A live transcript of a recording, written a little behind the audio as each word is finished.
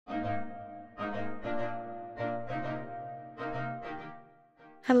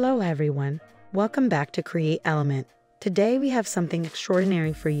Hello everyone, welcome back to Create Element. Today we have something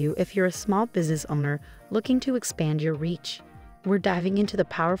extraordinary for you if you're a small business owner looking to expand your reach. We're diving into the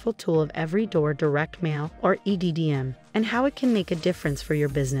powerful tool of Every Door Direct Mail, or EDDM, and how it can make a difference for your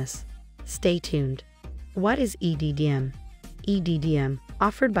business. Stay tuned. What is EDDM? EDDM,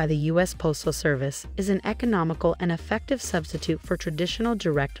 offered by the U.S. Postal Service, is an economical and effective substitute for traditional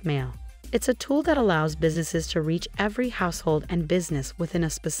direct mail. It's a tool that allows businesses to reach every household and business within a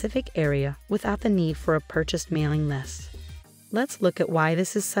specific area without the need for a purchased mailing list. Let's look at why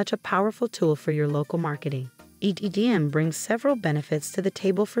this is such a powerful tool for your local marketing. EDDM brings several benefits to the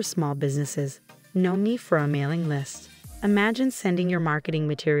table for small businesses. No need for a mailing list. Imagine sending your marketing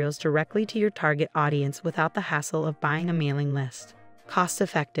materials directly to your target audience without the hassle of buying a mailing list.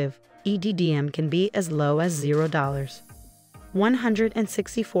 Cost-effective, EDDM can be as low as $0.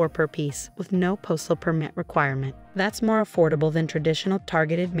 $164 per piece with no postal permit requirement. That's more affordable than traditional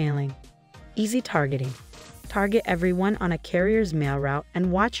targeted mailing. Easy targeting. Target everyone on a carrier's mail route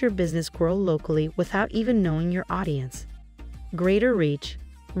and watch your business grow locally without even knowing your audience. Greater reach.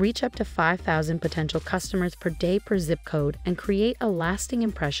 Reach up to 5,000 potential customers per day per zip code and create a lasting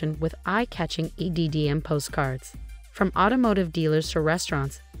impression with eye-catching EDDM postcards. From automotive dealers to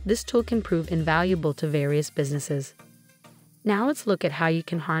restaurants, this tool can prove invaluable to various businesses. Now let's look at how you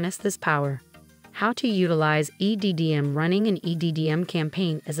can harness this power. How to utilize EDDM. Running an EDDM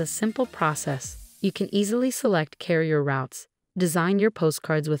campaign is a simple process. You can easily select carrier routes, design your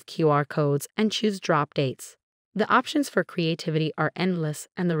postcards with QR codes, and choose drop dates. The options for creativity are endless,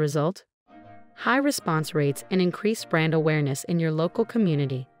 and the result? High response rates and increased brand awareness in your local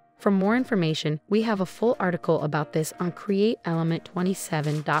community. For more information, we have a full article about this on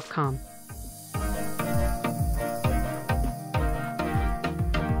createelement27.com.